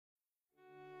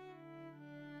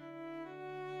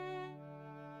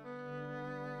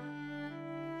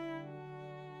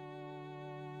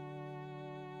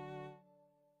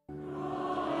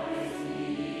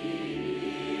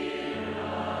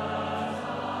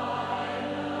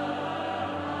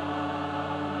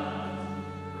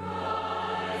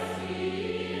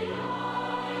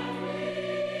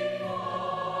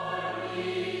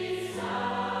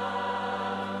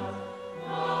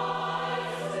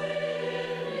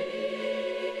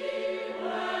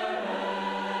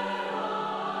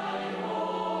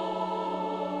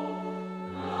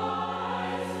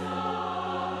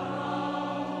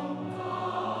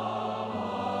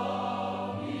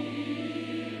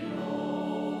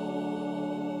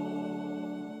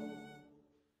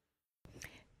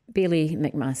Bailie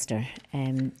McMaster,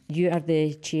 you are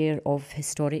the chair of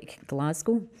Historic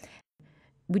Glasgow.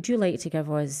 Would you like to give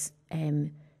us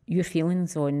your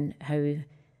feelings on how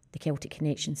the Celtic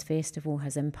Connections Festival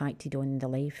has impacted on the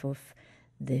life of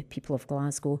the people of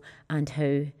Glasgow and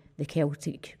how the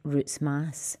Celtic Roots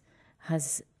Mass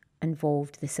has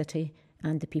involved the city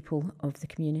and the people of the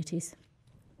communities?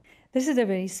 This is a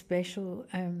very special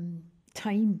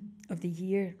time of the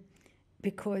year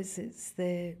because it's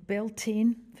the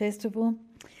Beltane Festival.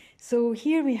 So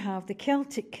here we have the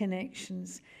Celtic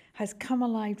Connections has come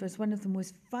alive as one of the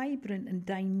most vibrant and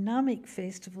dynamic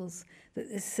festivals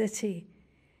that the city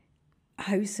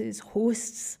houses,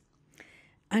 hosts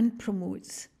and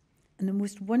promotes. And the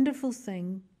most wonderful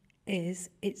thing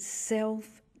is it's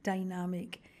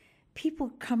self-dynamic. People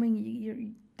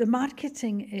coming, the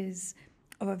marketing is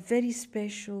of a very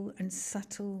special and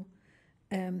subtle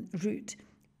route.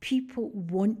 People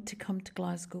want to come to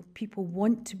Glasgow. People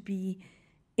want to be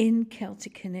in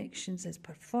Celtic Connections as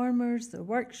performers, their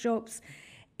workshops.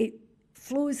 It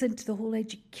flows into the whole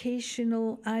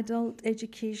adult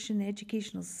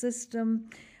educational system.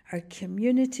 Our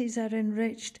communities are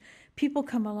enriched. People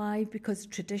come alive because of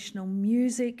traditional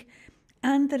music,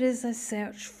 and there is a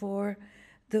search for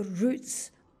the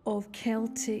roots of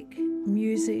Celtic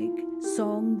music,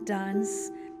 song,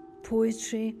 dance,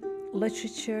 poetry,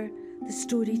 literature, the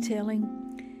storytelling,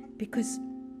 because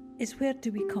it's where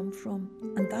do we come from,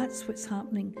 and that's what's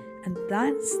happening, and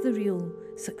that's the real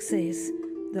success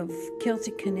of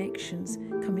Celtic Connections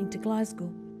coming to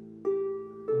Glasgow.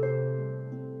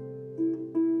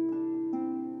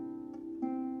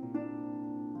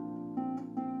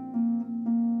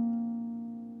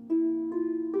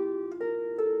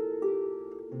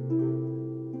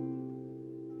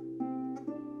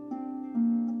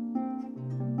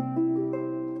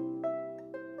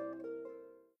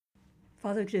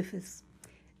 Father Griffiths,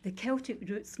 the Celtic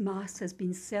Roots Mass has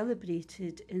been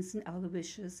celebrated in St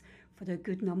Aloysius for a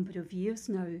good number of years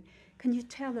now. Can you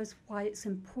tell us why it's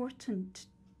important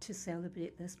to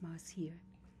celebrate this Mass here?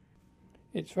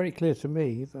 It's very clear to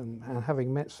me, and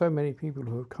having met so many people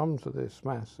who have come to this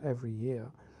Mass every year,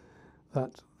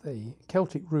 that the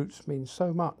Celtic roots mean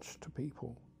so much to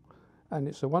people, and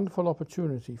it's a wonderful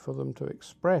opportunity for them to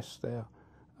express their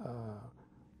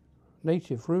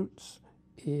native roots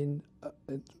in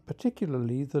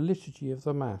particularly the liturgy of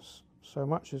the Mass. So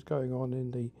much is going on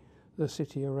in the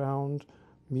city around.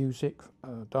 Music,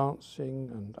 dancing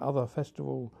and other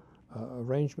festival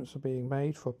arrangements are being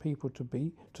made for people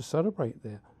to celebrate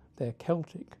their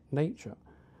Celtic nature.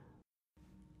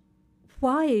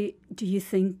 Why do you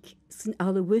think St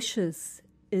Aloysius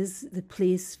is the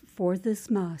place for this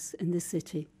Mass in the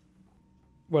city?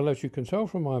 Well, as you can tell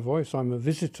from my voice, I'm a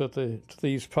visitor to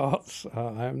these parts.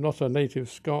 I am not a native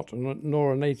Scot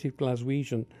nor a native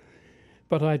Glaswegian,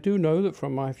 but I do know that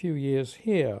from my few years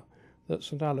here that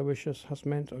St Aloysius has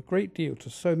meant a great deal to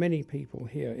so many people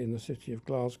here in the city of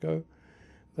Glasgow.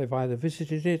 They've either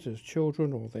visited it as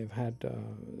children or they've had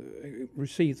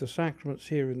received the sacraments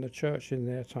here in the church in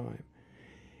their time.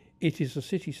 It is a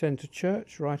city centre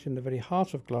church right in the very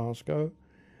heart of Glasgow.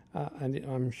 And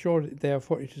I'm sure,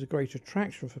 therefore, it is a great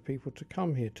attraction for people to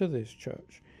come here to this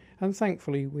church. And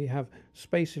thankfully, we have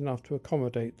space enough to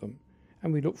accommodate them.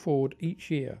 And we look forward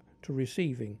each year to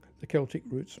receiving the Celtic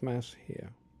Roots Mass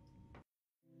here.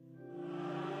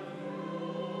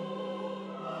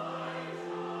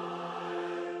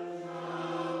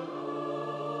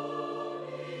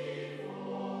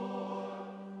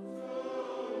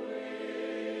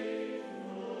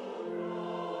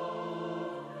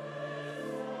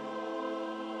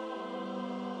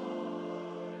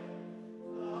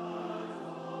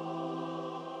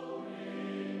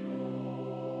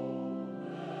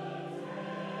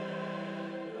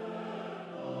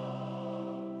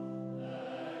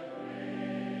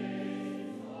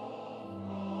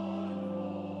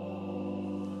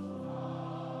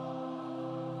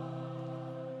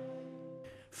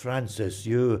 Francis,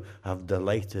 you have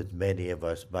delighted many of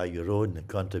us by your own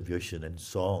contribution in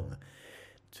song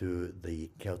to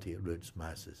the Celtic Roots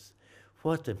Masses.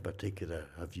 What in particular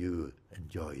have you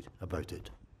enjoyed about it?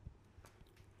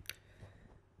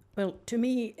 Well, to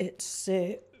me, it's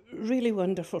really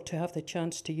wonderful to have the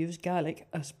chance to use Gaelic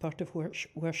as part of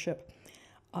worship.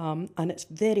 And it's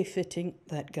very fitting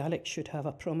that Gaelic should have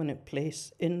a prominent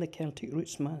place in the Celtic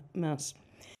Roots Mass.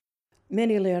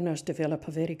 Many learners develop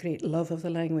a very great love of the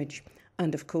language,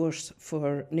 and of course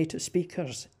for native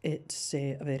speakers it's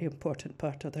a very important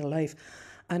part of their life.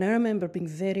 And I remember being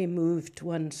very moved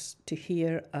once to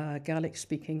hear a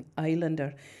Gaelic-speaking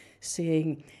islander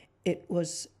saying it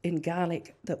was in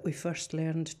Gaelic that we first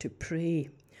learned to pray.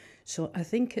 So I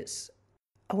think it's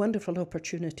a wonderful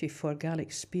opportunity for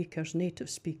Gaelic speakers, native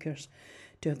speakers,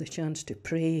 to have the chance to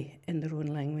pray in their own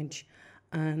language,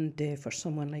 and for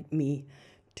someone like me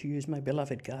to use my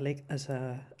beloved Gaelic as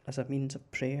a means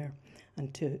of prayer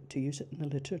and to use it in the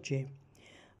liturgy.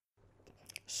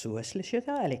 So Eslpeth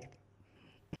Gaelic.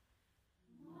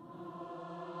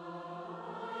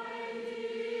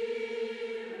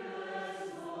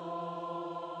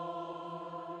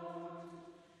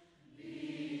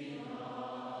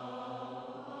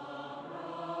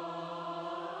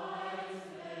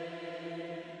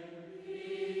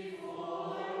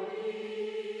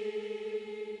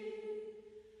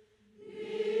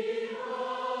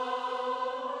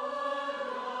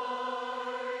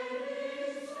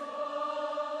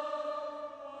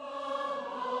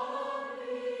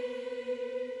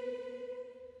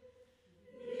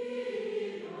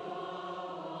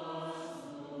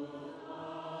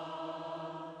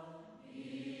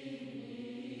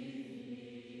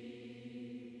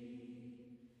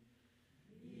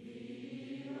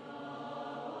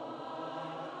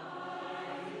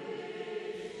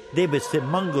 David, St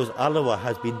Mungo's Alloa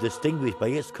has been distinguished by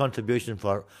its contribution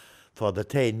for the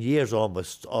 10 years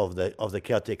almost of the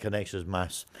Celtic Connections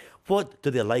Mass. What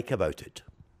do they like about it?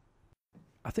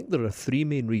 I think there are three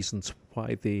main reasons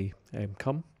why they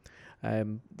come.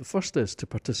 The first is to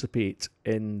participate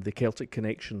in the Celtic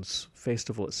Connections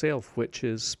Festival itself, which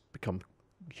has become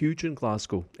huge in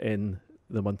Glasgow in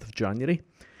the month of January.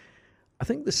 I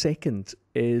think the second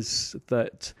is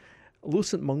that although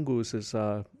St Mungo's is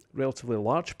a relatively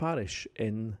large parish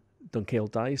in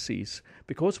Archdiocese,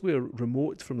 because we're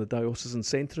remote from the diocesan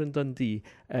centre in Dundee,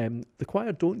 the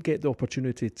choir don't get the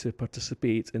opportunity to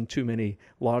participate in too many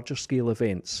larger scale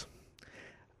events.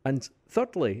 And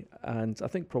thirdly, and I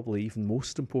think probably even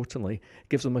most importantly,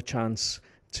 gives them a chance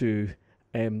to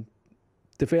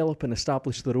develop and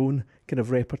establish their own kind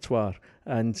of repertoire,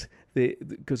 and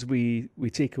because we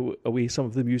take away some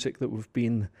of the music that we've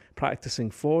been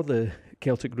practicing for the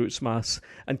Celtic Roots Mass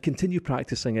and continue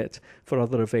practicing it for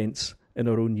other events in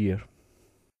our own year.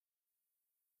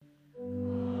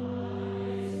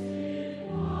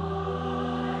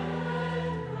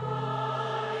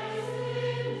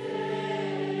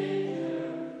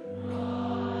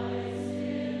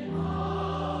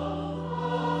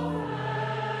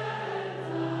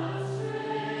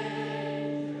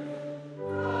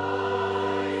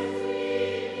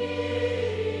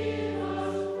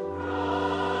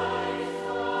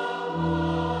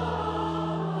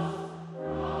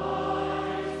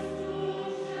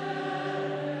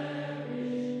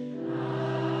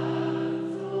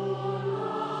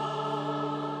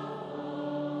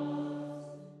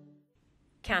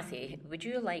 Cathy, would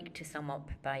you like to sum up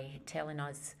by telling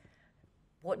us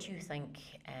what you think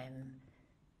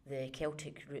the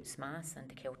Celtic Roots Mass and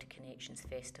the Celtic Connections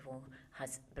Festival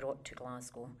has brought to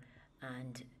Glasgow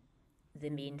and the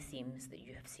main themes that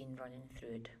you have seen running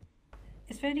through it?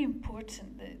 It's very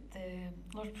important that the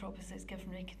Lord Provost has given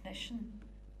recognition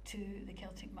to the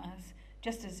Celtic Mass,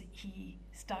 just as he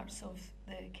starts off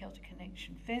the Celtic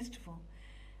Connection Festival.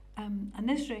 And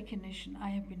this recognition,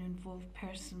 I have been involved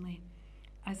personally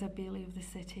as a Bailie of the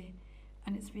city,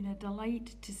 and it's been a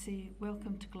delight to say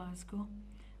welcome to Glasgow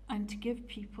and to give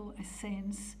people a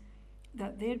sense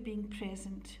that they're being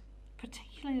present,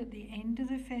 particularly at the end of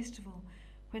the festival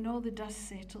when all the dust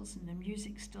settles and the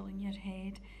music's still in your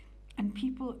head and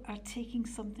people are taking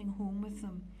something home with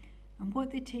them. And what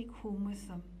they take home with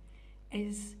them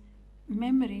is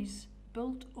memories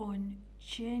built on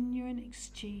genuine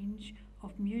exchange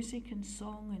of music and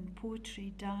song and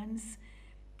poetry, dance,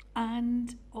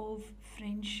 and of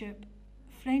friendship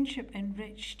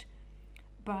enriched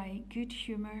by good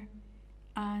humour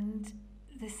and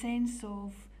the sense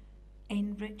of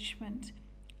enrichment.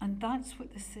 And that's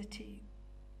what the city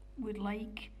would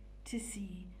like to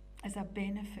see as a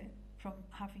benefit from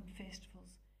having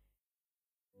festivals.